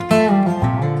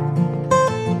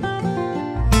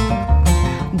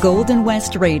Golden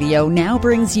West Radio now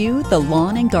brings you the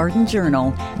Lawn and Garden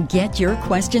Journal. Get your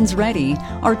questions ready.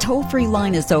 Our toll-free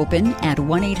line is open at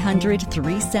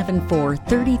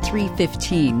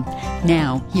 1-800-374-3315.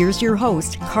 Now, here's your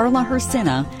host, Carla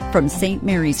Hersina from St.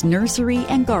 Mary's Nursery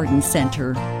and Garden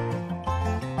Center.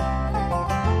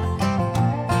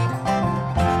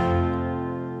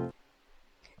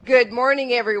 Good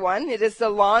morning, everyone. It is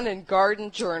the Lawn and Garden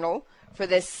Journal for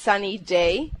this sunny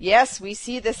day. Yes, we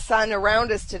see the sun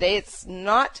around us today. It's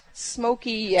not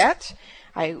smoky yet.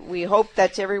 We hope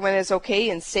that everyone is okay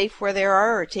and safe where they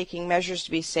are or taking measures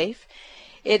to be safe.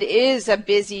 It is a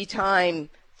busy time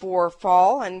for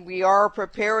fall, and we are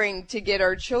preparing to get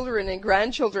our children and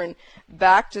grandchildren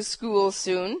back to school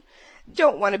soon.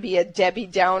 Don't want to be a Debbie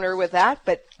Downer with that,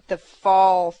 but the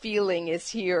fall feeling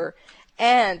is here.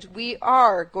 And we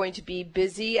are going to be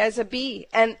busy as a bee.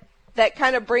 And that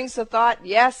kind of brings the thought,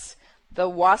 yes, the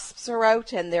wasps are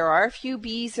out and there are a few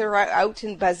bees that are out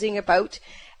and buzzing about.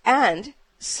 And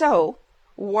so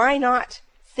why not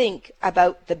think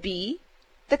about the bee,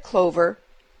 the clover,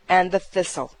 and the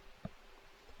thistle?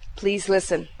 Please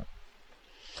listen.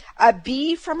 A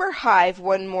bee from her hive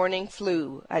one morning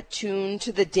flew, attuned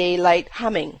to the daylight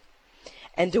humming.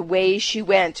 And away she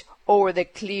went o'er the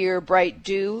clear bright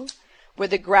dew, where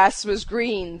the grass was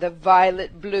green, the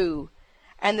violet blue,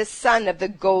 and the sun of the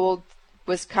gold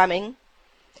was coming.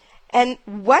 And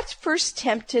what first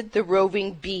tempted the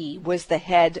roving bee was the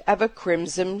head of a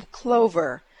crimson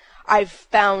clover. I've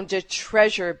found a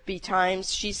treasure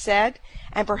betimes, she said,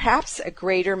 and perhaps a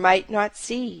greater might not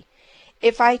see,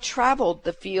 if I traveled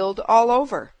the field all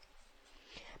over.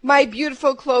 My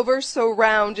beautiful clover, so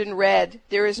round and red,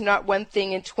 there is not one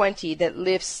thing in 20 that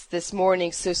lifts this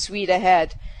morning so sweet a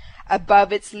head,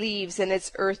 above its leaves and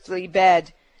its earthly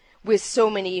bed, with so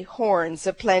many horns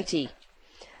of plenty.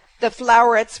 The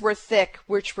flowerets were thick,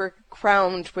 which were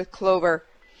crowned with clover,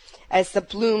 as the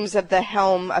blooms of the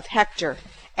helm of Hector,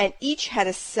 and each had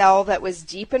a cell that was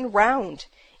deep and round,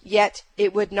 yet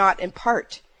it would not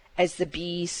impart, as the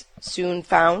bees soon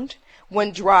found,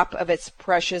 one drop of its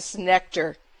precious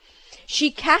nectar. She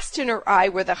cast in her eye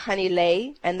where the honey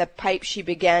lay, and the pipe she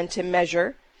began to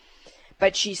measure,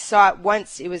 but she saw at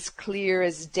once it was clear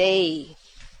as day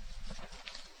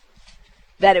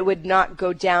that it would not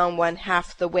go down one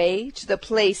half the way to the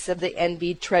place of the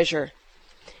envied treasure.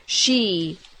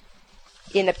 She,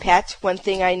 in a pet, one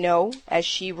thing I know, as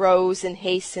she rose and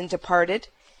hastened departed,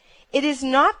 it is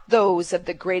not those of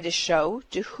the greatest show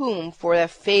to whom for a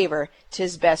favor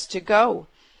 'tis best to go,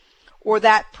 or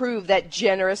that prove that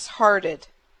generous-hearted.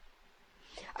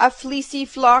 A fleecy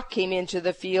flock came into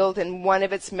the field, and one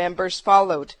of its members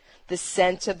followed the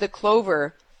scent of the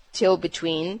clover, till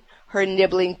between her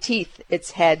nibbling teeth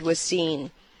its head was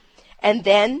seen, and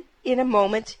then in a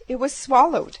moment it was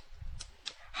swallowed.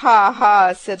 Ha,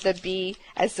 ha, said the bee,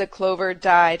 as the clover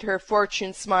died, her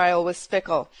fortune smile was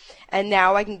fickle, and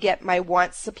now I can get my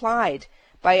wants supplied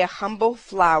by a humble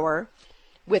flower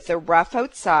with a rough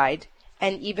outside,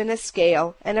 and even a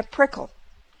scale and a prickle.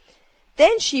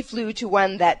 Then she flew to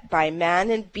one that by man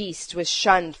and beast was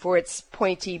shunned for its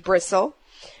pointy bristle,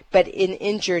 but it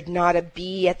injured not a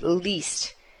bee at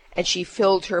least, and she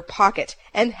filled her pocket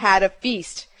and had a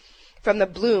feast from the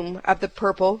bloom of the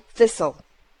purple thistle.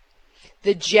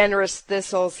 The generous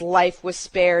thistle's life was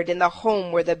spared in the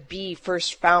home where the bee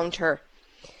first found her,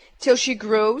 till she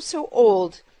grew so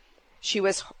old she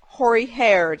was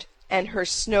hoary-haired, and her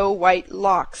snow-white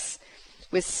locks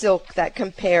with silk that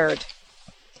compared,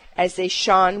 as they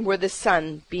shone where the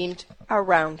sun beamed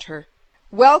around her.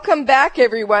 Welcome back,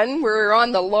 everyone. We're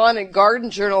on the Lawn and Garden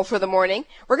Journal for the morning.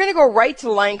 We're going to go right to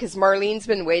the line because Marlene's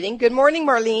been waiting. Good morning,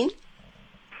 Marlene.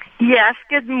 Yes,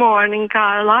 good morning,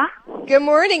 Carla. Good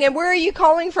morning. And where are you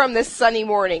calling from this sunny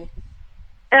morning?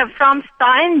 From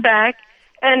Steinbeck,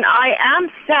 and I am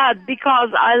sad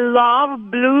because I love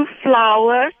blue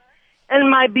flowers, and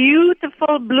my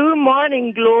beautiful blue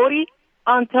morning glory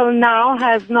until now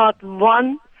has not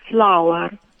one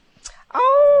flower.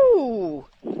 Oh,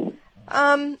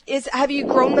 have you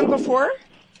grown them before?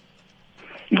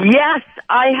 Yes,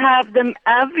 I have them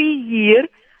every year,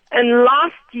 and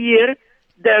last year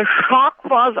the shock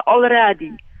was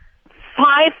already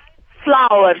 5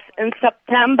 flowers in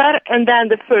September, and then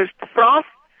the first frost,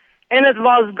 and it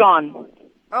was gone.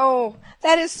 Oh,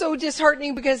 that is so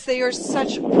disheartening because they are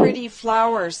such pretty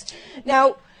flowers.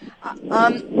 Now,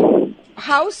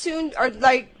 how soon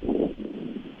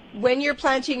when you're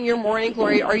planting your morning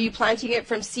glory, are you planting it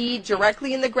from seed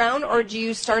directly in the ground, or do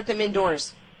you start them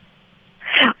indoors?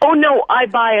 Oh, no, I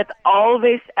buy it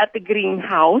always at the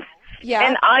greenhouse. Yeah.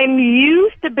 And I'm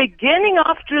used to beginning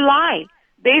of July.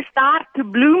 They start to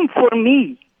bloom for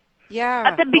me. Yeah.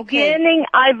 At the beginning,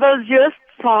 I will just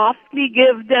softly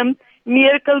give them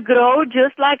Miracle Grow,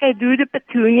 just like I do the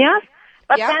petunias.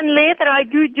 But then later I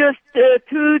do just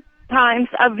 2 times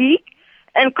a week.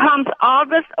 And comes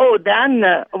August, then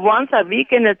once a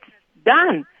week and it's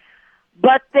done.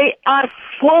 But they are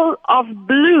full of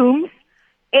blooms.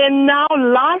 And now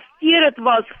last year it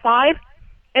was 5.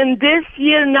 And this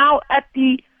year now at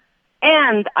the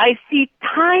end, I see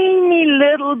tiny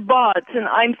little buds. And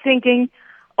I'm thinking,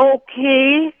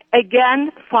 okay,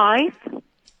 again, 5.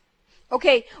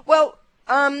 Okay, well,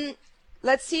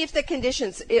 let's see if the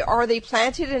conditions, are they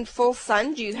planted in full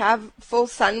sun? Do you have full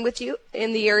sun with you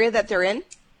in the area that they're in?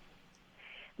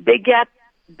 They get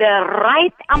the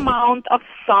right amount of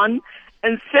sun.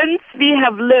 And since we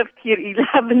have lived here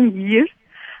 11 years,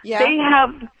 they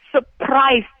have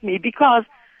surprised me because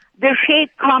the shade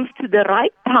comes to the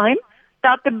right time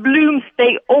that the blooms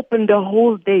stay open the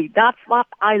whole day. That's what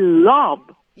I love.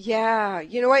 Yeah,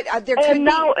 you know what? It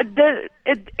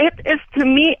is to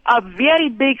me a very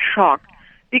big shock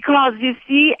because you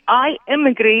see, I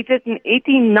immigrated in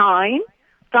 '89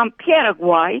 from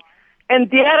Paraguay, and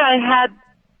there I had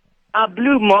a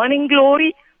blue morning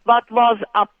glory, but was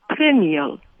a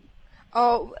perennial.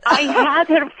 Oh, I had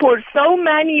her for so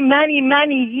many, many,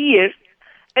 many years,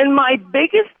 and my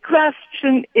biggest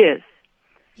question is,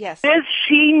 does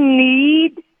she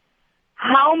need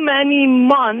how many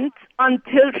months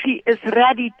until she is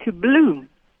ready to bloom?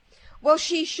 Well,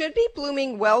 she should be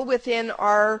blooming well within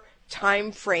our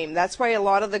time frame. That's why a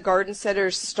lot of the garden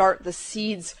centers start the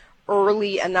seeds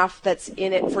early enough that's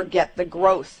in it for get the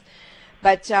growth.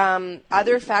 But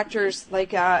other factors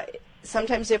like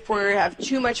sometimes if we have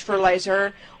too much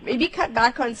fertilizer, maybe cut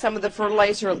back on some of the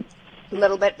fertilizer a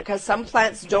little bit because some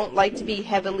plants don't like to be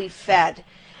heavily fed.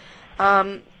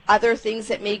 Other things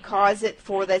that may cause it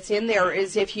for that's in there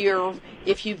is if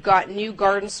you've got new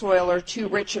garden soil or too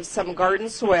rich of some garden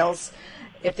soils,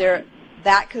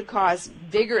 that could cause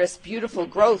vigorous, beautiful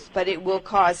growth, but it will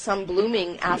cause some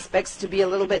blooming aspects to be a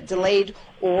little bit delayed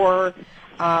or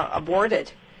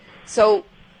aborted. So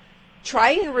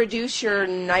try and reduce your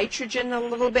nitrogen a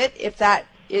little bit if that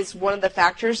is one of the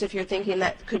factors, if you're thinking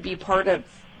that could be part of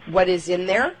what is in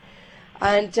there.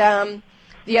 And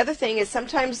the other thing is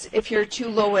sometimes if you're too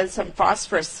low in some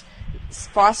phosphorus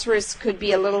could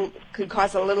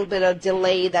cause a little bit of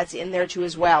delay that's in there too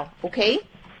as well. Okay?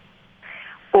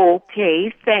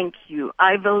 Okay, thank you.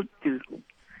 I will do.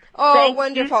 Oh, thank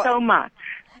wonderful. You so much.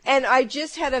 And I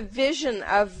just had a vision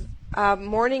of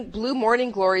blue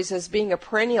morning glories as being a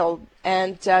perennial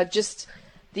and just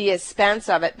the expanse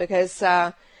of it because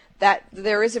that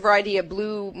there is a variety of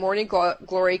blue morning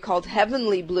glory called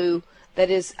heavenly blue that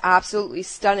is absolutely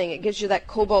stunning. It gives you that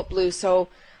cobalt blue. So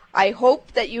I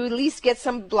hope that you at least get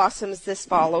some blossoms this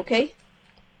fall, okay?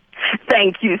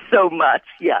 Thank you so much.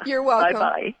 Yeah. You're welcome.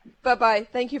 Bye-bye. Bye-bye.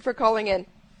 Thank you for calling in.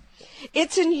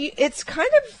 It's kind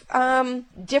of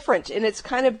different and it's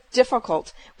kind of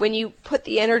difficult when you put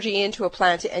the energy into a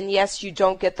plant and yes, you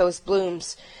don't get those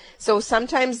blooms. So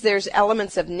sometimes there's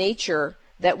elements of nature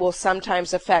that will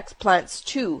sometimes affect plants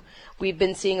too. We've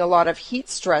been seeing a lot of heat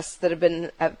stress that have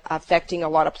been affecting a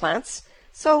lot of plants.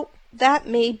 So that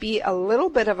may be a little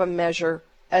bit of a measure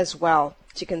as well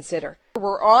to consider.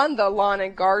 We're on the Lawn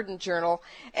and Garden Journal,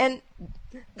 and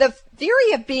the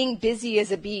theory of being busy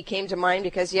as a bee came to mind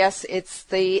because, yes, it's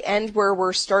the end where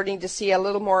we're starting to see a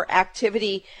little more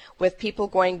activity with people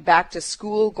going back to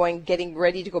school, getting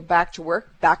ready to go back to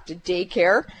work, back to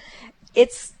daycare.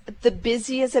 It's the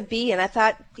busy as a bee. And I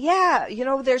thought, yeah,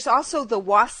 there's also the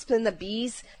wasps and the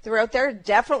bees. They're out there.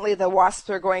 Definitely the wasps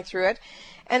are going through it.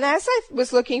 And as I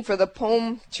was looking for the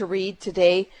poem to read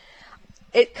today,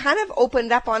 it kind of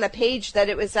opened up on a page that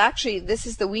it was actually, this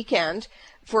is the weekend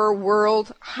for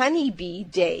World Honeybee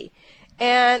Day.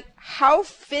 And how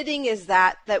fitting is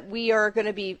that we are going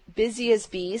to be busy as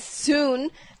bees.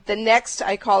 Soon, the next,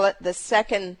 I call it the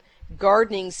second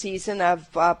gardening season of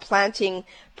planting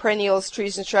perennials,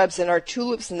 trees and shrubs, and our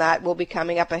tulips and that will be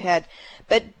coming up ahead.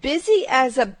 But busy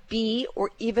as a bee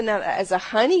or even as a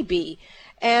honeybee.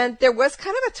 And there was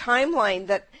kind of a timeline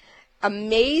that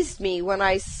amazed me when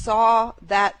I saw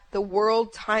that the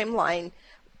world timeline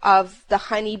of the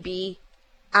honeybee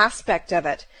aspect of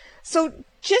it. So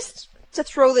just to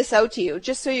throw this out to you,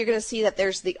 just so you're going to see that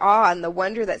there's the awe and the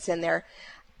wonder that's in there.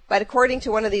 But according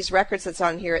to one of these records that's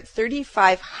on here, at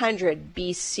 3500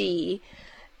 BC,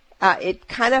 it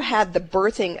kind of had the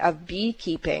birthing of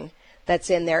beekeeping that's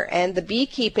in there. And the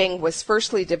beekeeping was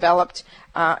firstly developed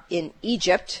in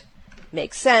Egypt.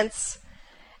 Makes sense.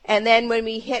 And then when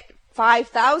we hit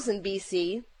 5000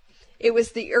 BC, it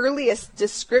was the earliest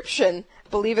description,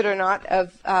 believe it or not,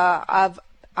 of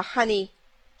a honey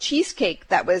cheesecake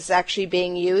that was actually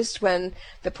being used when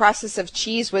the process of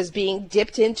cheese was being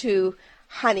dipped into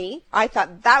honey. I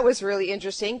thought that was really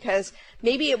interesting because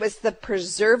maybe it was the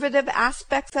preservative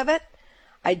aspects of it.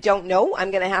 I don't know.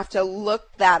 I'm going to have to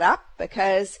look that up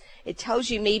because it tells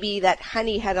you maybe that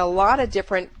honey had a lot of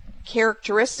different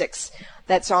characteristics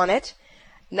that's on it.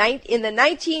 In the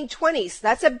 1920s,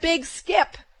 that's a big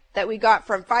skip that we got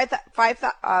from 5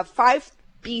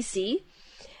 BC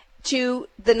to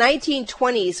the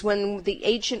 1920s when the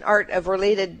ancient art of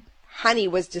related honey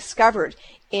was discovered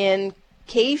in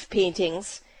cave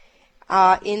paintings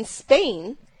in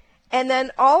Spain, and then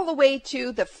all the way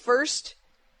to the first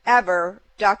ever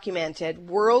documented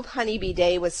World Honeybee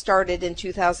Day was started in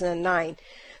 2009.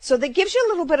 So that gives you a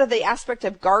little bit of the aspect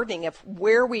of gardening of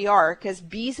where we are, because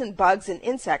bees and bugs and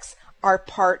insects are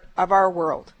part of our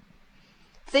world.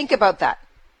 Think about that.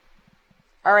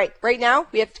 All right, right now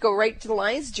we have to go right to the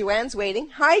lines. Joanne's waiting.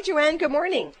 Hi, Joanne. Good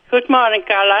morning. Good morning,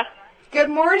 Carla. Good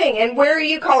morning. And where are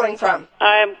you calling from?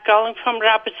 I'm calling from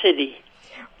Rapid City.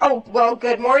 Oh, well,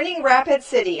 good morning, Rapid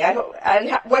City.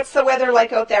 And what's the weather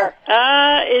like out there?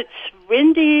 It's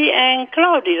windy and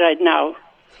cloudy right now.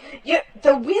 Yeah,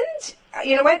 the wind,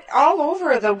 you know what, all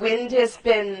over the wind has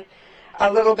been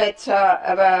a little bit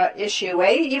of a issue,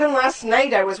 eh? Even last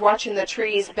night I was watching the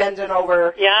trees bending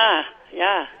over. Yeah,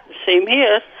 same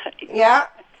here. Yeah.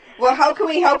 Well, how can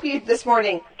we help you this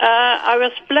morning? I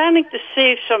was planning to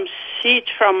save some seeds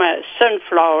from a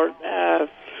sunflower.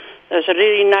 There's a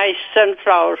really nice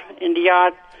sunflower in the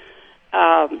yard,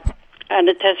 and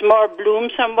it has more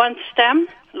blooms on one stem,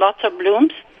 lots of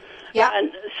blooms. Yeah.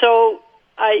 And so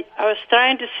I was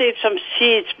trying to save some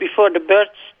seeds before the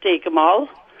birds take them all.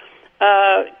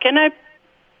 Can I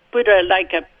put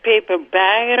a paper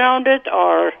bag around it,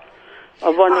 or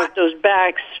one of those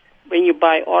bags when you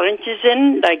buy oranges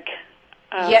in,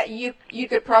 yeah, you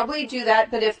could probably do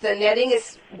that, but if the netting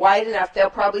is wide enough, they'll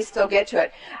probably still get to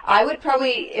it. I would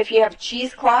probably, if you have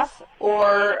cheesecloth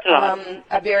or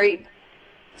a very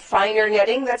finer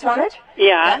netting that's on it,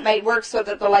 that might work so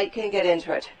that the light can get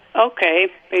into it. Okay,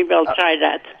 maybe I'll try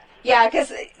that. Yeah,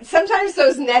 because sometimes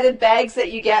those netted bags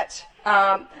that you get,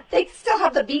 they still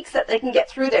have the beaks that they can get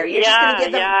through there. You're just going to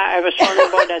get them. Yeah, I was wondering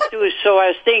about that too. So I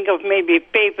was thinking of maybe a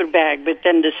paper bag, but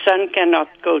then the sun cannot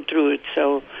go through it.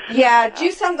 So yeah,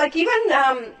 do some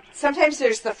even sometimes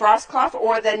there's the frost cloth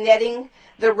or the netting,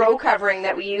 the row covering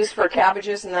that we use for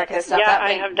cabbages and that kind of stuff. Yeah, that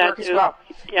I have that work too. As well.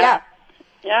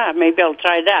 Yeah, maybe I'll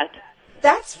try that.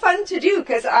 That's fun to do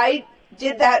because I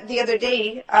did that the other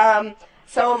day.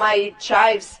 Some of my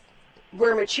chives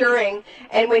were maturing,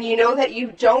 and when you know that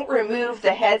you don't remove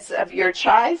the heads of your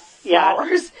chive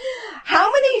flowers, how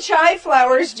many chive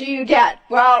flowers do you get?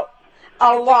 Well,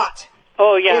 a lot.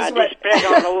 Oh, yeah, they spread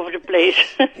all over the place.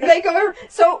 They go over.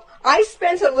 So I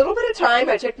spent a little bit of time.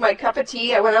 I took my cup of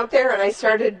tea. I went out there and I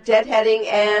started deadheading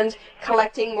and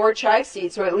collecting more chive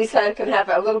seeds, so at least I can have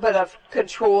a little bit of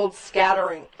controlled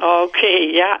scattering. Okay,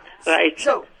 yeah, right.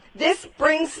 So this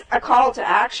brings a call to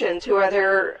action to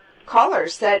other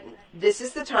callers that this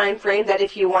is the time frame that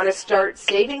if you want to start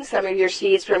saving some of your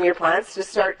seeds from your plants, to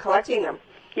start collecting them.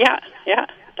 Yeah,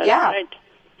 that's right.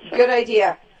 So, good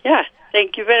idea. Yeah,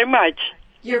 thank you very much.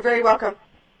 You're very welcome.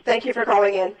 Thank you for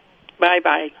calling in.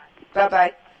 Bye-bye.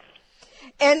 Bye-bye.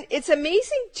 And it's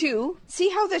amazing, too, see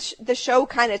how the show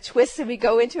kind of twists and we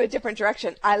go into a different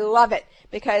direction. I love it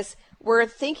because we're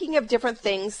thinking of different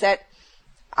things that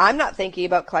I'm not thinking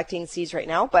about collecting seeds right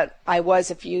now, but I was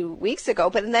a few weeks ago.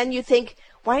 But then you think,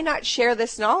 why not share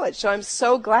this knowledge? So I'm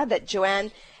so glad that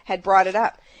Joanne had brought it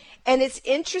up. And it's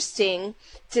interesting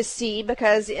to see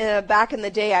because back in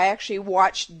the day, I actually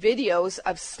watched videos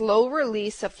of slow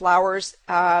release of flowers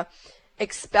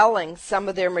expelling some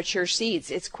of their mature seeds.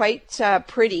 It's quite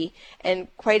pretty and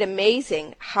quite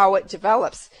amazing how it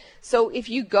develops. So if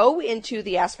you go into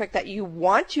the aspect that you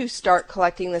want to start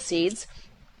collecting the seeds,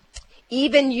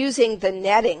 even using the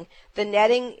netting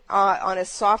on a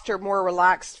softer, more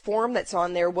relaxed form that's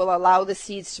on there will allow the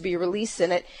seeds to be released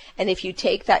in it. And if you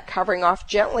take that covering off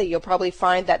gently, you'll probably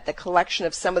find that the collection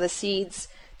of some of the seeds,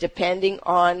 depending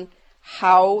on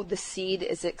how the seed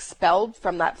is expelled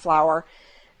from that flower,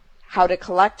 how to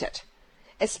collect it.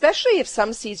 Especially if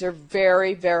some seeds are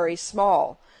very, very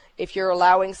small. If you're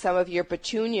allowing some of your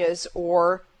petunias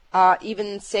or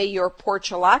even say your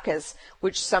portulacas,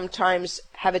 which sometimes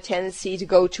have a tendency to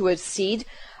go to a seed.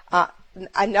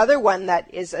 Another one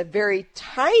that is a very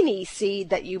tiny seed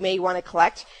that you may want to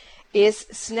collect is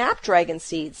snapdragon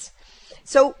seeds.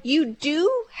 So you do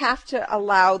have to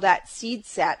allow that seed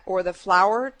set or the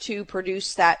flower to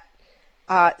produce that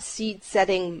seed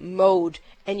setting mode,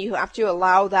 and you have to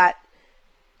allow that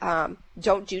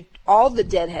don't do all the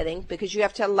deadheading, because you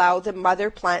have to allow the mother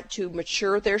plant to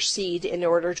mature their seed in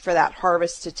order for that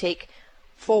harvest to take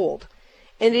fold.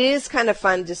 And it is kind of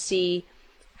fun to see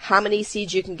how many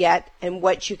seeds you can get and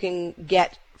what you can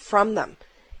get from them.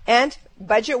 And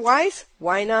budget-wise,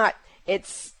 why not?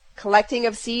 It's collecting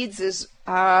of seeds is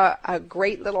a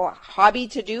great little hobby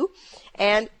to do.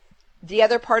 And the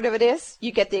other part of it is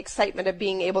you get the excitement of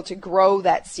being able to grow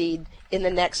that seed in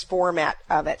the next format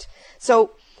of it.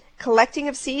 So collecting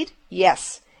of seed,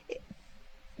 yes,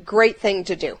 great thing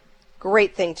to do.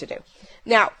 Great thing to do.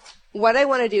 Now, what I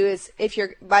want to do is,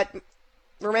 but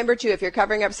remember too, if you're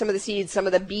covering up some of the seeds, some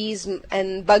of the bees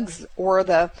and bugs or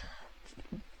the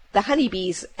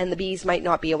honeybees and the bees might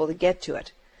not be able to get to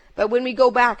it. But when we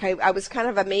go back, I was kind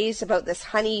of amazed about this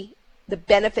honey, the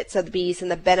benefits of the bees and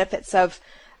the benefits of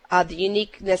the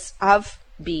uniqueness of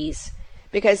bees,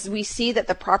 because we see that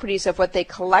the properties of what they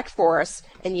collect for us,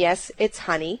 and yes, it's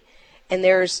honey, and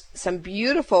there's some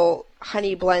beautiful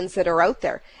honey blends that are out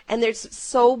there, and they're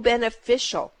so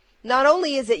beneficial. Not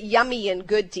only is it yummy and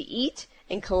good to eat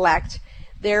and collect,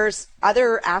 there's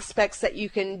other aspects that you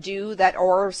can do that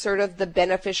are sort of the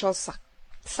beneficial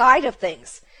side of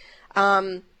things.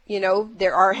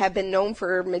 Have been known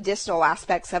for medicinal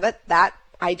aspects of it that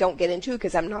I don't get into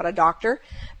because I'm not a doctor.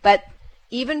 But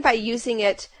even by using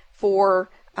it for,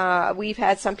 we've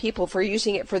had some people for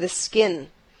using it for the skin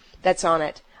that's on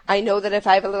it. I know that if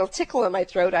I have a little tickle in my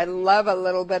throat, I love a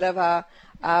little bit of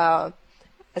a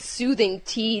soothing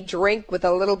tea drink with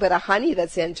a little bit of honey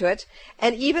that's into it.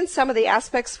 And even some of the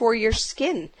aspects for your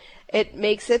skin. It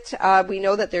makes it, we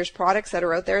know that there's products that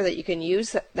are out there that you can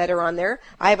use that are on there.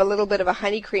 I have a little bit of a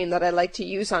honey cream that I like to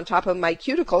use on top of my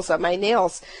cuticles of my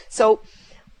nails. So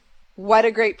what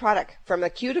a great product. From the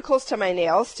cuticles to my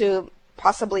nails to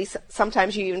possibly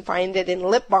sometimes you even find it in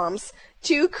lip balms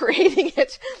to creating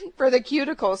it for the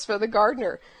cuticles for the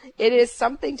gardener. It is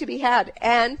something to be had.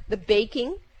 And the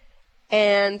baking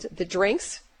and the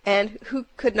drinks, and who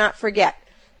could not forget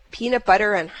peanut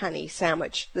butter and honey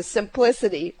sandwich. The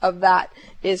simplicity of that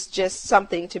is just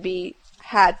something to be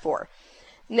had for.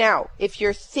 Now, if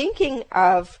you're thinking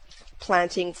of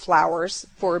planting flowers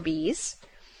for bees,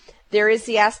 there is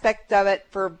the aspect of it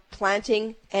for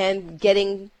planting and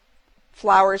getting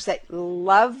flowers that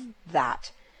love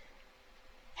that.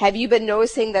 Have you been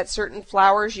noticing that certain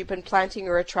flowers you've been planting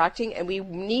are attracting? And we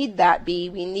need that bee,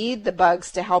 we need the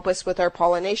bugs to help us with our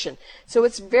pollination. So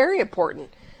it's very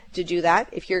important to do that.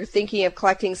 If you're thinking of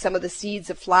collecting some of the seeds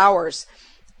of flowers,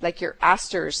 like your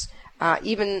asters,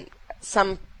 even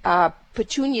some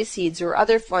petunia seeds or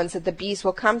other ones that the bees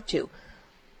will come to.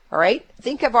 All right.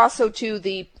 Think of also to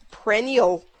the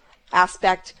perennial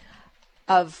aspect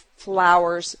of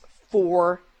flowers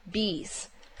for bees.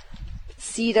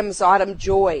 Sedums, autumn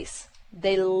joys.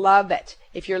 They love it.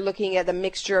 If you're looking at the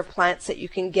mixture of plants that you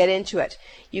can get into it,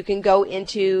 you can go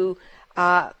into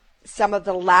some of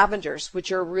the lavenders,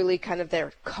 which are really kind of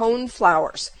their cone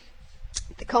flowers.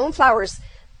 The cone flowers,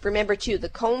 remember too, the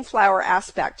cone flower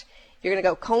aspect. You're going to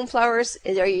go cone flowers.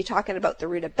 Are you talking about the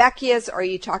rudbeckias? Or are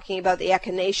you talking about the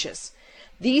echinaceas?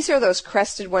 These are those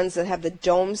crested ones that have the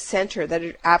dome center that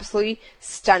are absolutely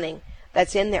stunning.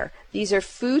 That's in there. These are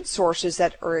food sources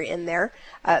that are in there.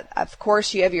 Of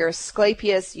course, you have your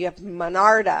Asclepias. You have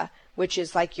Monarda, which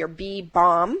is like your bee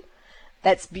balm.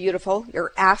 That's beautiful.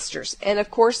 Your asters. And,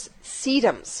 of course,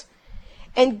 sedums.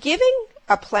 And giving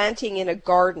a planting in a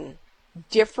garden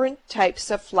different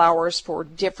types of flowers for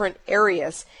different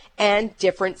areas and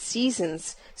different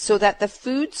seasons so that the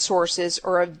food sources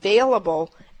are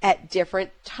available at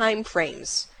different time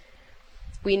frames.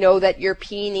 We know that your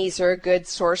peonies are a good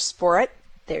source for it.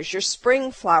 There's your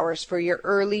spring flowers for your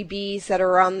early bees that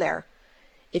are on there.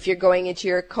 If you're going into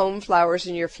your cone flowers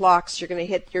and your phlox, you're going to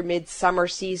hit your midsummer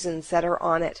seasons that are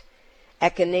on it.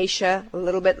 Echinacea, a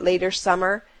little bit later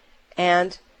summer,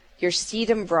 and your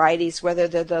sedum varieties, whether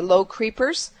they're the low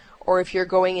creepers or if you're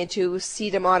going into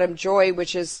sedum autumn joy,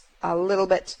 which is a little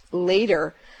bit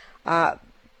later,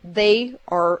 they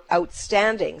are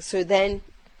outstanding. So then,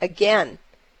 again,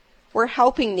 we're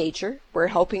helping nature, we're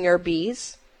helping our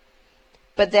bees,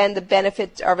 but then the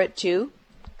benefit of it too,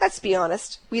 let's be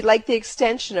honest, we like the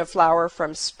extension of flower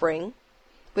from spring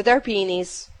with our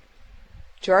peonies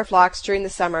to our phlox during the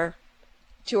summer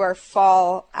to our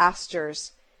fall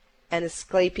asters and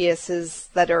Asclepias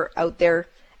that are out there,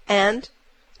 and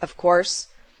of course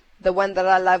the one that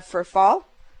I love for fall,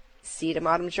 sedum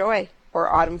autumn joy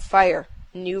or autumn fire,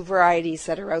 new varieties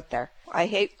that are out there.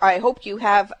 I hope you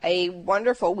have a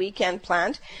wonderful weekend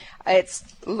planned. It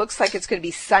looks like it's going to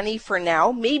be sunny for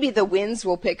now. Maybe the winds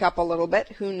will pick up a little bit.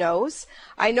 Who knows?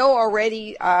 I know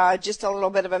already, just a little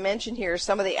bit of a mention here,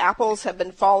 some of the apples have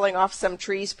been falling off some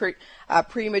trees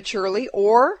prematurely,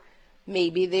 or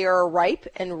maybe they are ripe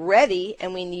and ready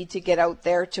and we need to get out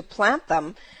there to plant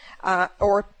them,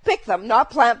 or pick them,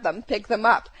 not plant them, pick them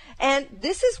up. And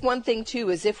this is one thing too,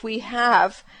 is if we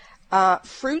have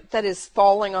fruit that is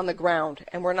falling on the ground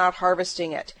and we're not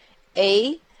harvesting it,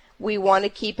 we want to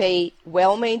keep a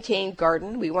well-maintained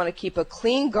garden. We want to keep a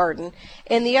clean garden.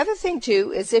 And the other thing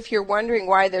too is if you're wondering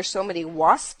why there's so many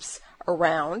wasps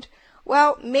around,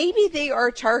 well, maybe they are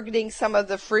targeting some of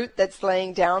the fruit that's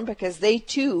laying down because they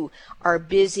too are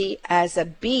busy as a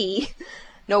bee.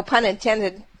 No pun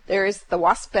intended. There's the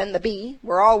wasp and the bee.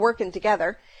 We're all working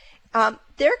together.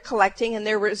 They're collecting and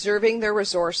they're reserving their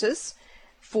resources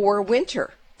for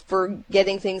winter, for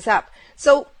getting things up.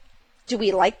 So do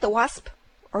we like the wasp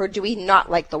or do we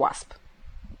not like the wasp?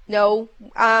 No.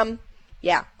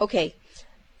 Yeah. Okay.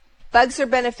 Bugs are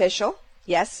beneficial.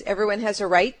 Yes, everyone has a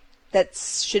right that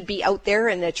should be out there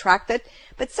and attracted.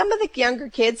 But some of the younger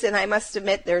kids, and I must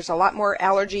admit there's a lot more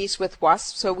allergies with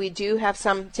wasps, so we do have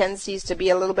some tendencies to be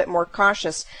a little bit more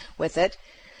cautious with it.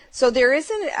 So there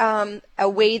isn't a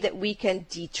way that we can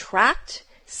detract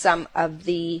some of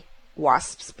the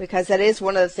wasps, because that is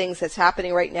one of the things that's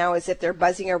happening right now. Is if they're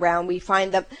buzzing around, we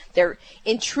find that they're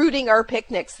intruding our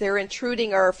picnics, they're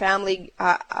intruding our family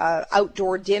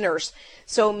outdoor dinners.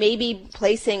 So maybe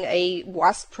placing a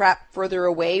wasp trap further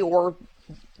away, or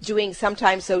doing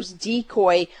sometimes those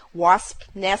decoy wasp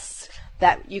nests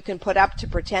that you can put up to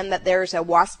pretend that there's a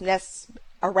wasp nest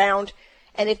around.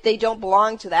 And if they don't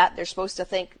belong to that, they're supposed to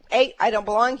think, hey, I don't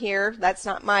belong here. That's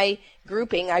not my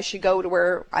grouping. I should go to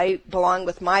where I belong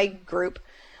with my group.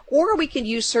 Or we can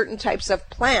use certain types of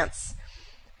plants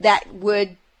that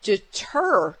would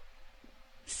deter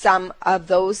some of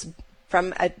those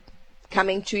from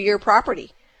coming to your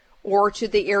property or to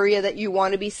the area that you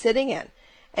want to be sitting in.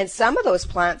 And some of those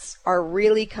plants are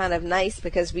really kind of nice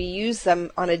because we use them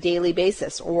on a daily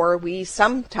basis, or we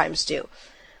sometimes do.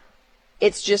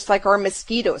 It's just like our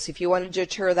mosquitoes. If you want to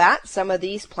deter that, some of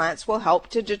these plants will help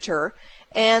to deter.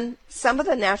 And some of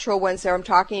the natural ones that I'm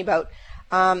talking about,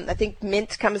 I think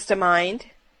mint comes to mind,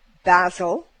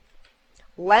 basil,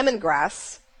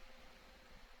 lemongrass.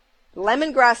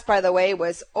 Lemongrass, by the way,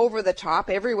 was over the top.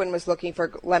 Everyone was looking for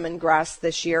lemongrass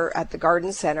this year at the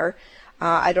garden center.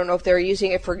 I don't know if they're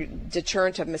using it for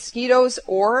deterrent of mosquitoes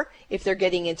or if they're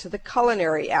getting into the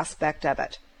culinary aspect of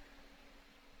it.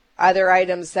 Other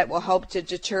items that will help to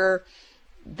deter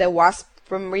the wasp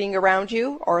from being around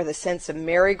you are the scents of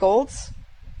marigolds.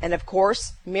 And of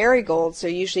course, marigolds are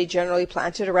usually generally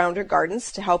planted around our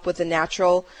gardens to help with the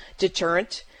natural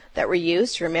deterrent that we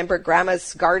used. Remember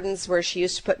Grandma's gardens where she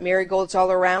used to put marigolds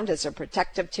all around as a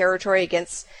protective territory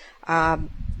against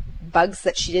bugs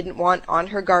that she didn't want on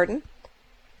her garden.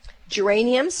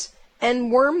 Geraniums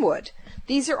and wormwood.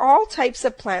 These are all types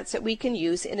of plants that we can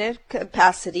use in a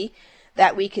capacity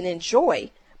that we can enjoy,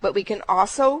 but we can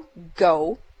also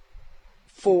go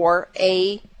for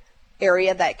a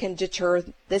area that can deter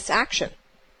this action.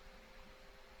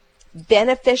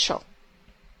 Beneficial.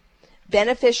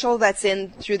 Beneficial, that's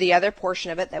in through the other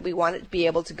portion of it that we want it to be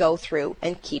able to go through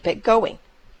and keep it going.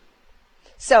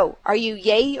 So, are you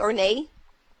yay or nay?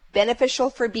 Beneficial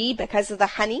for bee because of the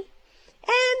honey,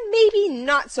 and maybe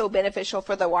not so beneficial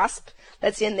for the wasp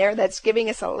that's in there that's giving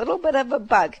us a little bit of a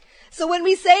bug. So when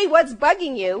we say what's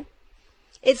bugging you,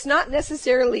 it's not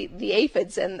necessarily the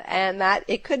aphids and that.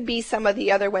 It could be some of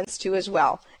the other ones too as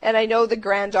well. And I know the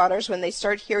granddaughters, when they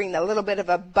start hearing a little bit of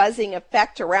a buzzing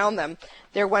effect around them,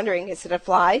 they're wondering, is it a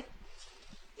fly?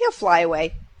 He'll fly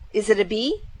away. Is it a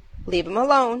bee? Leave him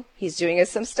alone. He's doing us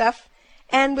some stuff.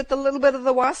 And with a little bit of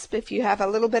the wasp, if you have a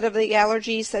little bit of the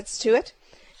allergies that's to it,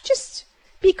 just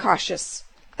be cautious.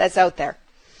 That's out there.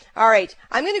 All right,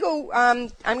 I'm going to go, I'm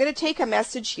going to take a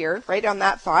message here, right on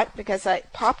that thought, because I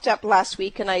popped up last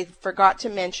week and I forgot to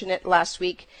mention it last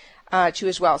week too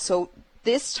as well. So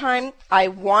this time I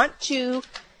want to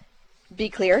be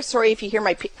clear. Sorry if you hear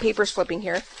my papers flipping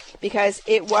here, because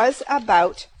it was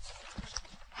about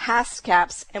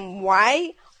Haskap's and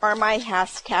why are my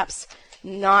Haskap's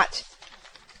not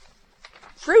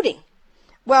fruiting?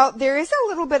 Well, there is a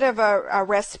little bit of a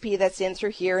recipe that's in through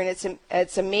here, and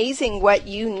it's amazing what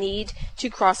you need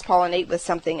to cross-pollinate with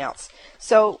something else.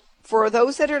 So for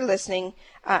those that are listening,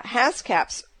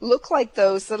 Haskap's look like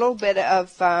those little bit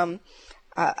of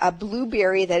a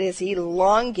blueberry that is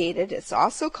elongated. It's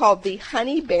also called the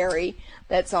honeyberry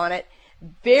that's on it.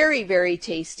 Very, very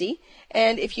tasty.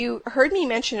 And if you heard me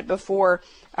mention it before,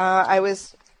 I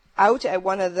was out at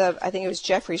one of I think it was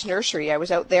Jeffrey's Nursery. I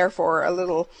was out there for a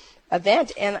little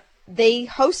event, and they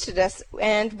hosted us,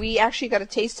 and we actually got a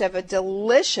taste of a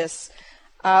delicious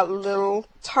little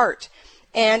tart.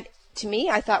 And to me,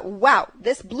 I thought, wow,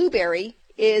 this blueberry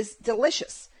is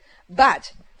delicious.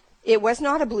 But it was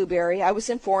not a blueberry. I was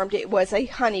informed it was a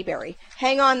honeyberry.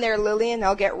 Hang on there, Lillian.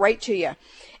 I'll get right to you.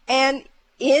 And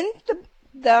in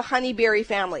the honeyberry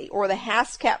family, or the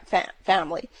Haskap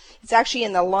family, it's actually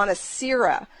in the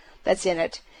Lonicera that's in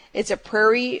it. It's a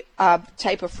prairie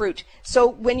type of fruit. So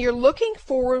when you're looking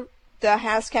for the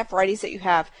Haskap varieties that you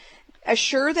have,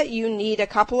 assure that you need a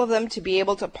couple of them to be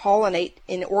able to pollinate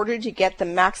in order to get the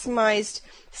maximized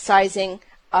sizing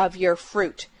of your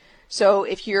fruit. So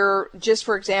if you're, just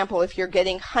for example, if you're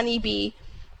getting honeybee,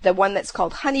 the one that's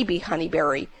called honeybee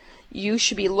honeyberry, you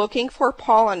should be looking for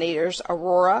pollinators,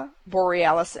 Aurora,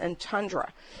 Borealis, and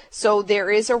Tundra. So there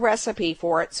is a recipe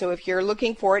for it. So if you're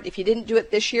looking for it, if you didn't do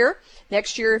it this year,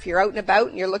 next year, if you're out and about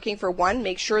and you're looking for one,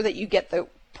 make sure that you get the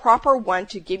proper one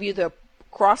to give you the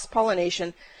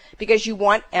cross-pollination, because you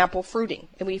want ample fruiting.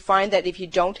 And we find that if you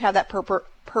don't have that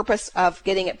purpose of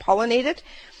getting it pollinated,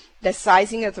 the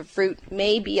sizing of the fruit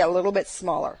may be a little bit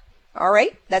smaller. All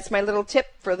right, that's my little tip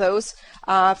for those,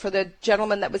 for the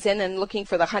gentleman that was in and looking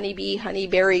for the honeybee,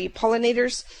 honeyberry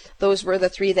pollinators. Those were the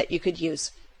three that you could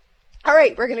use. All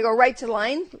right, we're going to go right to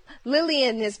line.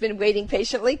 Lillian has been waiting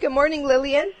patiently. Good morning,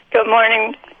 Lillian. Good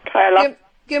morning, Carla.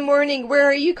 Good morning. Where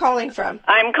are you calling from?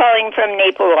 I'm calling from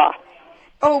Neepawa.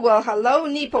 Oh, well, hello,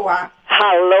 Neepawa.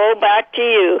 Hello back to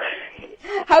you.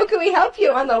 How can we help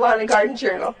you on the Lawn and Garden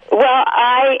Journal? Well,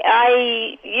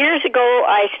 I years ago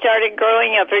I started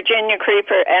growing a Virginia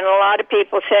creeper, and a lot of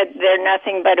people said they're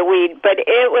nothing but a weed, but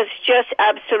it was just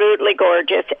absolutely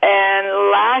gorgeous.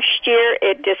 And last year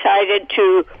it decided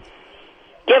to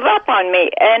give up on me,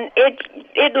 and it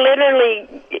literally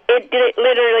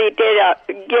did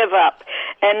give up.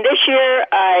 And this year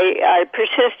I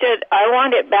persisted. I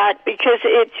want it back because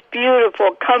it's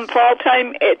beautiful. Come fall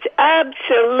time, it's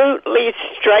absolutely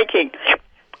striking.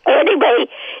 Anyway,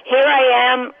 here I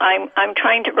am. I'm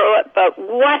trying to grow it, but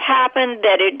what happened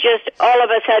that it just all of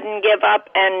a sudden gave up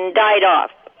and died off?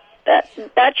 That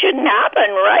shouldn't happen,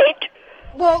 right?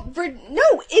 Well, no,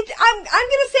 I'm going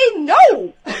to say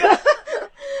no.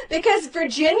 Because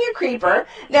Virginia creeper,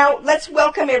 now let's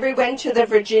welcome everyone to the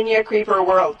Virginia creeper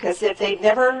world, because if they've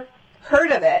never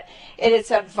heard of it,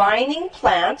 it's a vining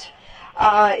plant.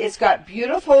 It's got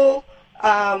beautiful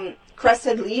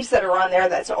crested leaves that are on there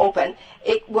that's open.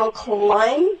 It will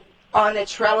climb on a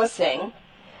trellising,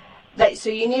 so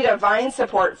you need a vine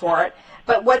support for it.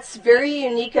 But what's very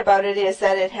unique about it is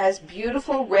that it has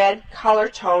beautiful red color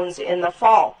tones in the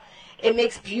fall. It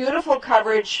makes beautiful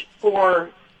coverage for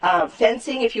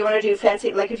fencing, if you want to do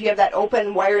fencing, like if you have that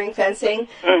open wiring fencing,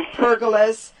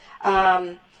 pergolas.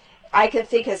 I can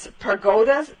think as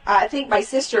pergolas. I think my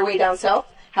sister way down south,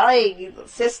 hi,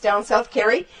 sis down south,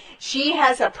 Carrie, she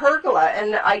has a pergola,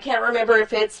 and I can't remember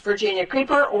if it's Virginia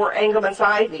creeper or Engelmann's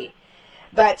ivy.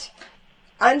 But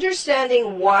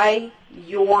understanding why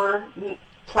your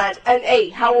plant, and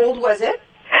how old was it?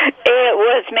 It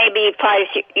was maybe 5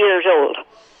 years old.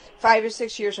 5 or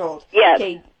 6 years old. Yes.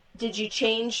 Okay. Did you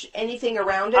change anything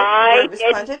around it where it was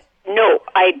planted? No,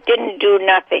 I didn't do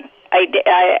nothing. I'm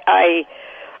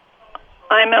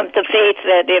of the faith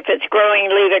that if it's growing,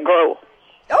 leave it grow.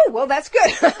 Oh, well, that's good.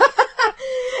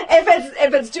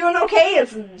 If it's doing okay,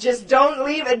 it's just don't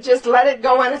leave it. Just let it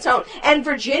go on its own. And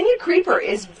Virginia creeper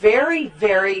is very,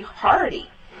 very hardy.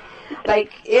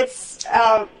 Like it's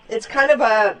kind of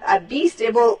a beast.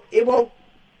 It will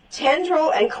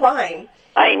tendril and climb.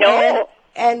 I know.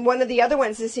 And one of the other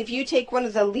ones is if you take one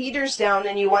of the leaders down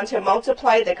and you want to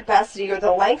multiply the capacity or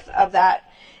the length of that,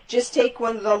 just take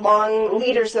one of the long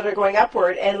leaders that are going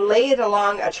upward and lay it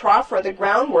along a trough or the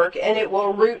groundwork, and it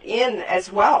will root in as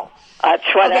well. That's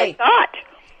what I thought.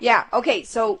 Yeah. Okay.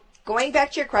 So going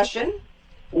back to your question,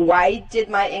 why did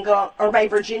my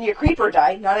Virginia creeper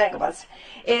die? Not Engelmann's.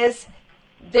 Is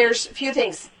there's a few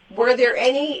things. Were there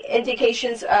any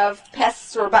indications of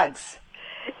pests or bugs?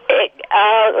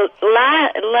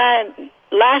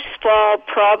 Last fall,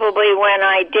 probably when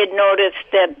I did notice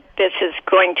that this is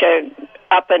going to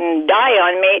up and die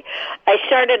on me, I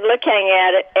started looking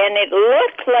at it, and it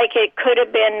looked like it could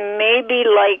have been maybe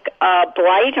like a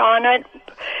blight on it.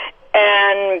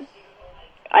 And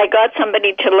I got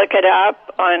somebody to look it up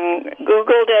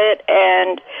Googled it,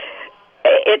 and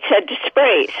it said to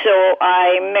spray. So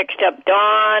I mixed up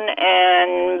Dawn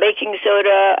and baking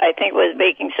soda, I think it was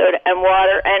baking soda, and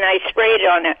water, and I sprayed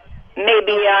on it.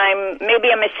 maybe I'm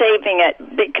saving it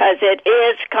because it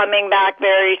is coming back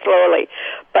very slowly.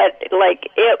 But like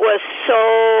it was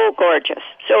so gorgeous,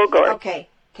 so gorgeous. Okay.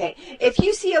 If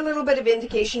you see a little bit of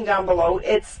indication down below,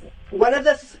 it's one of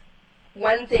the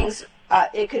things.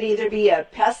 It could either be a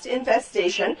pest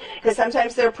infestation because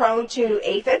sometimes they're prone to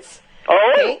aphids.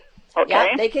 Oh. Okay.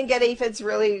 Yeah, they can get aphids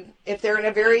really if they're in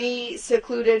a very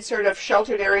secluded, sort of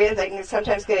sheltered area. They can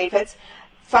sometimes get aphids.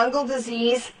 Fungal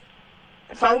disease.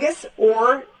 Fungus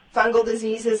or fungal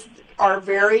diseases are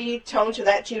very prone to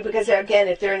that too because, again,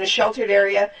 if they're in a sheltered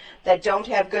area that don't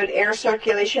have good air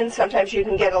circulation, sometimes you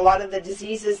can get a lot of the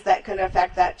diseases that can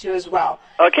affect that too as well.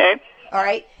 Okay. All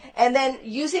right. And then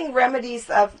using remedies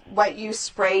of what you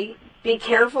spray, be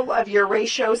careful of your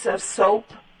ratios of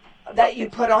soap that you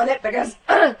put on it because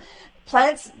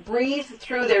plants breathe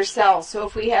through their cells. So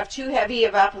if we have too heavy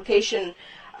of application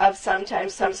of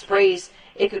sometimes some sprays,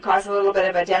 it could cause a little bit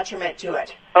of a detriment to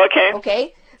it.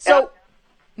 Okay? So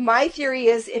my theory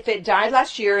is if it died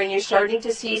last year and you're starting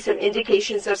to see some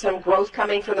indications of some growth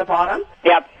coming from the bottom,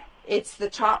 it's the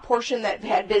top portion that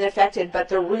had been affected, but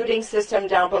the rooting system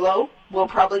down below will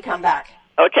probably come back.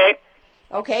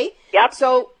 Okay? Yep.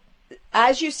 So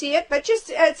as you see it, but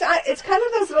just it's kind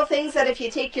of those little things that if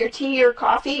you take your tea or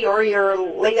coffee or your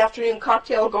late afternoon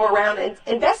cocktail, go around and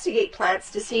investigate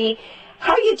plants to see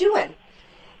how you're doing.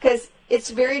 Because it's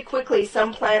very quickly,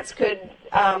 some plants could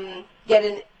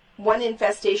get one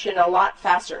infestation a lot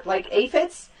faster. Like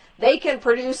aphids, they can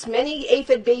produce many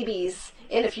aphid babies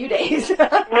in a few days.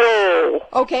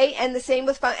 Okay, and the same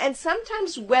with fun. And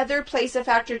sometimes weather plays a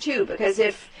factor too, because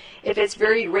if it's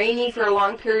very rainy for a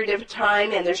long period of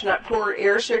time and there's not poor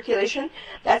air circulation,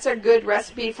 that's a good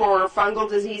recipe for fungal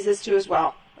diseases too as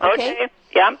well. Okay?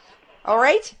 Yeah. All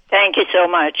right? Thank you so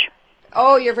much.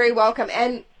 Oh, you're very welcome.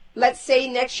 And let's say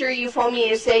next year you phone me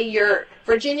and say your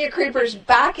Virginia creeper's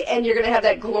back and you're going to have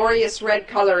that glorious red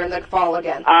color in the fall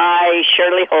again. I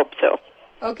surely hope so.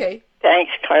 Okay.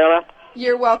 Thanks, Carla.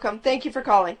 You're welcome. Thank you for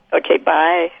calling. Okay,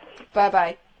 bye.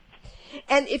 Bye-bye.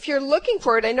 And if you're looking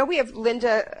for it, I know we have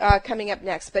Linda coming up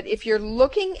next, but if you're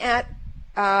looking at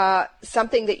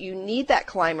something that you need that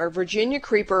climber, Virginia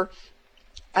creeper,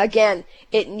 again,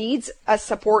 it needs a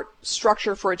support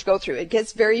structure for it to go through. It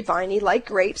gets very viney like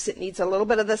grapes. It needs a little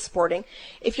bit of the supporting.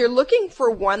 If you're looking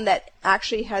for one that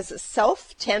actually has a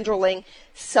self-tendriling,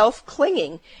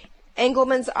 self-clinging,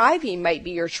 Engelmann's ivy might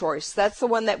be your choice. That's the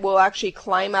one that will actually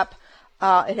climb up.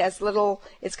 It has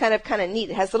it's kind of neat.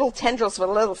 It has little tendrils with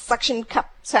little suction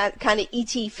cup kind of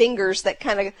ET fingers that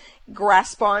kind of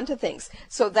grasp onto things.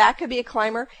 So that could be a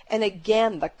climber. And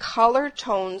again, the color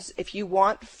tones, if you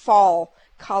want fall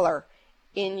color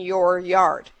in your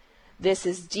yard, this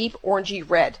is deep orangey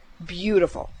red.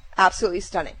 Beautiful. Absolutely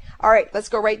stunning. All right, let's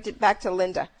go right back to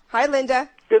Linda. Hi, Linda.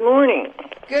 Good morning.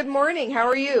 Good morning. How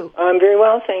are you? I'm very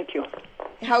well, thank you.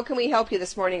 How can we help you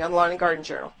this morning on Lawn and Garden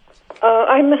Journal?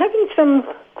 I'm having some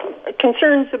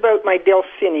concerns about my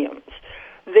delphiniums.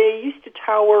 They used to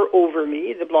tower over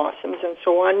me, the blossoms and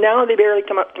so on. Now they barely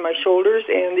come up to my shoulders,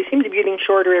 and they seem to be getting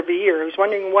shorter every year. I was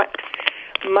wondering what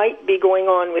might be going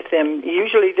on with them.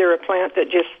 Usually they're a plant that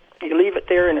just, you leave it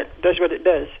there and it does what it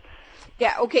does.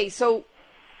 Yeah, okay, so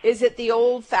is it the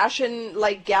old-fashioned,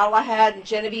 like Galahad and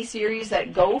Genevieve series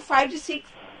that go 5 to 6 feet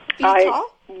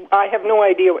tall? I have no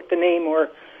idea what the name or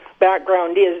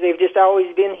background is. They've just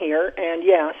always been here, and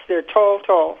yes, they're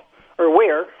tall, or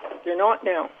where? They're not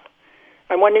now.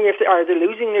 I'm wondering if are they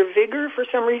losing their vigor for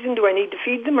some reason? Do I need to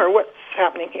feed them, or what's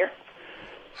happening here?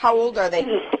 How old are they?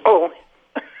 Oh,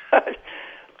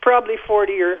 probably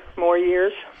 40 or more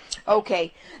years.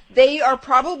 Okay. They are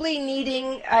probably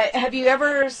needing, have you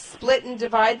ever split and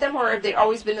divide them, or have they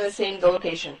always been in the same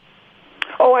location?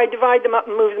 Oh, I divide them up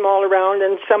and move them all around,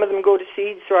 and some of them go to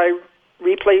seed, so I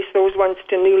replace those ones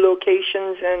to new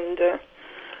locations, and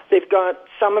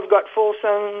some have got full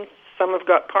sun, some have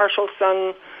got partial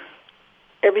sun,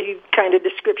 every kind of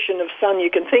description of sun you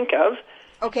can think of.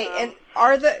 Okay, and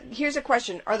here's a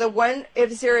question.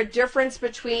 Is there a difference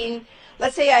between,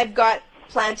 let's say I've got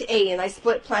plant A and I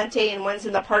split plant A and one's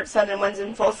in the part sun and one's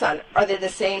in full sun. Are they the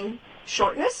same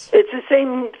shortness? It's the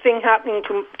same thing happening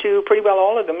to pretty well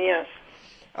all of them, yes.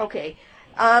 Okay.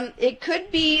 It could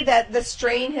be that the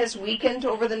strain has weakened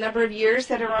over the number of years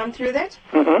that are on through that.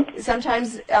 Mm-hmm.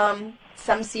 Sometimes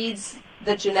some seeds,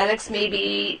 the genetics may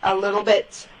be a little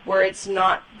bit where it's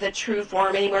not the true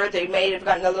form anymore. They may have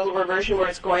gotten a little reversion where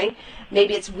it's going.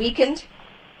 Maybe it's weakened.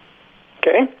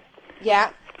 Okay.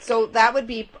 Yeah. So that would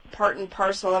be part and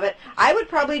parcel of it. I would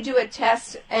probably do a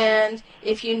test, and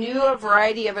if you knew a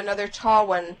variety of another tall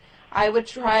one, I would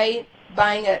try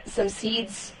buying some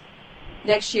seeds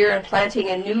next year and planting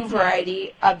a new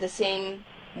variety of the same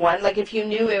one, like if you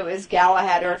knew it was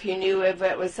Galahad or if you knew if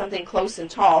it was something close and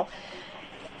tall,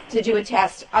 to do a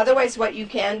test. Otherwise, what you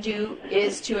can do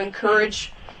is to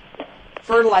encourage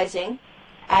fertilizing,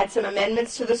 add some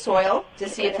amendments to the soil to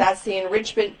see if that's the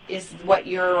enrichment is what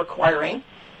you're requiring.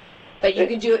 But you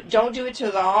can do it, don't do it to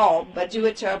the hull, but do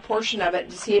it to a portion of it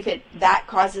to see if that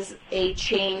causes a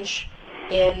change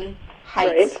in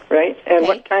height. Right. And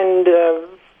what kind of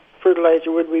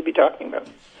fertilizer would we be talking about?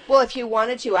 Well, if you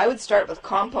wanted to, I would start with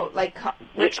compost, like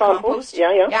rich compost.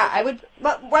 Yeah. Yeah, I would,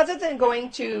 but rather than going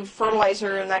to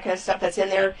fertilizer and that kind of stuff that's in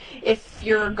there, if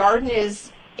your garden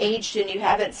is aged and you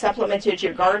haven't supplemented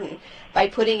your garden by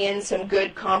putting in some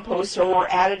good compost or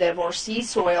additive or sea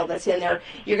soil that's in there,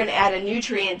 you're going to add a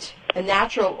nutrient, a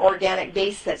natural organic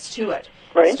base that's to it.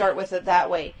 Right. Start with it that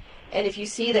way. And if you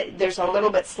see that there's a little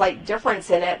bit slight difference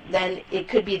in it, then it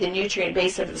could be the nutrient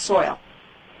base of the soil.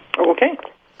 Okay.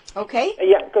 Okay?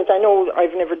 Yeah, because I know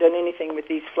I've never done anything with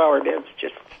these flower beds.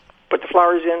 Just put the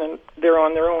flowers in and they're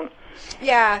on their own.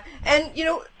 Yeah, and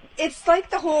it's like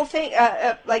the whole thing,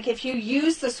 like if you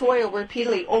use the soil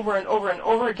repeatedly over and over and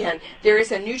over again, there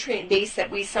is a nutrient base that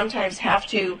we sometimes have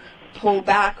to pull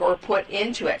back or put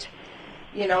into it,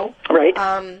 Right.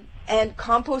 And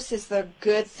compost is the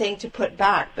good thing to put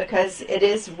back because it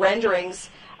is renderings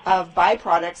of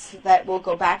byproducts that will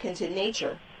go back into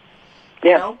nature.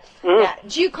 Yeah. Yeah.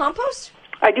 Do you compost?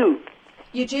 I do.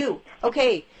 You do?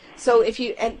 Okay. So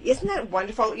and isn't that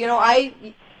wonderful? I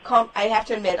have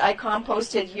to admit, I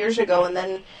composted years ago, and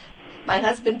then my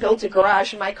husband built a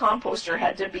garage, and my composter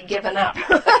had to be given up.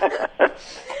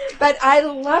 But I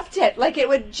loved it. Like, it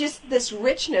would just, this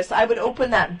richness. I would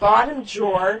open that bottom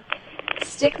drawer,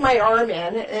 stick my arm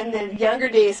in. In the younger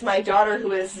days, my daughter, who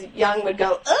was young, would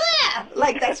go, ugh!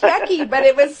 Like, that's yucky, but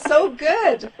it was so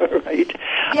good. Right.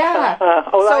 Yeah.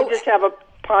 I just have a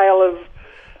pile of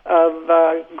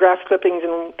grass clippings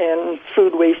and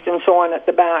food waste and so on at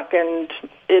the back, and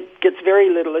it gets very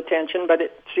little attention, but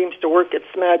it seems to work its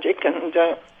magic and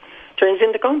turns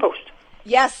into compost.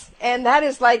 Yes, and that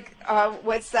is like,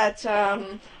 what's that,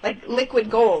 like liquid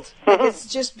gold. Like, it's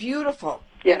just beautiful,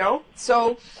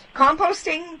 So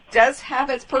composting does have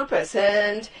its purpose,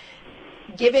 and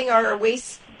giving our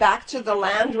waste back to the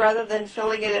land rather than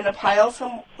filling it in a pile,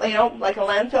 like a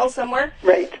landfill somewhere,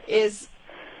 right, is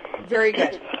very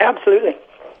good. Absolutely.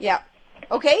 Yeah.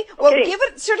 Okay. Well, give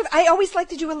it I always like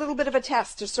to do a little bit of a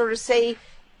test to sort of say,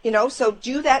 so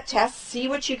do that test, see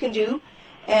what you can do,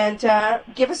 and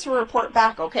give us a report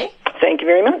back, okay? Thank you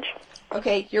very much.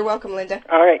 Okay. You're welcome, Linda.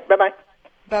 All right. Bye-bye.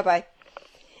 Bye-bye.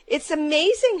 It's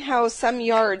amazing how some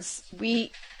yards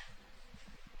we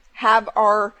have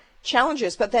our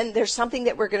challenges, but then there's something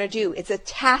that we're going to do. It's a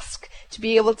task to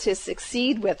be able to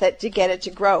succeed with it, to get it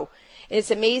to grow.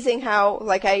 It's amazing how,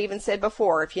 like I even said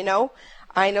before,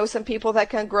 I know some people that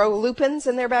can grow lupins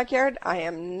in their backyard. I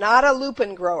am not a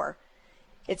lupin grower.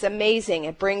 It's amazing.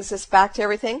 It brings us back to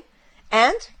everything.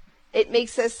 And it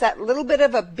makes us that little bit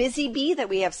of a busy bee that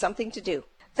we have something to do.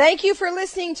 Thank you for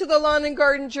listening to the Lawn and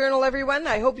Garden Journal, everyone.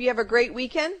 I hope you have a great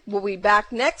weekend. We'll be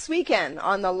back next weekend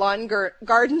on the Lawn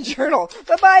Garden Journal.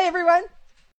 Bye-bye, everyone.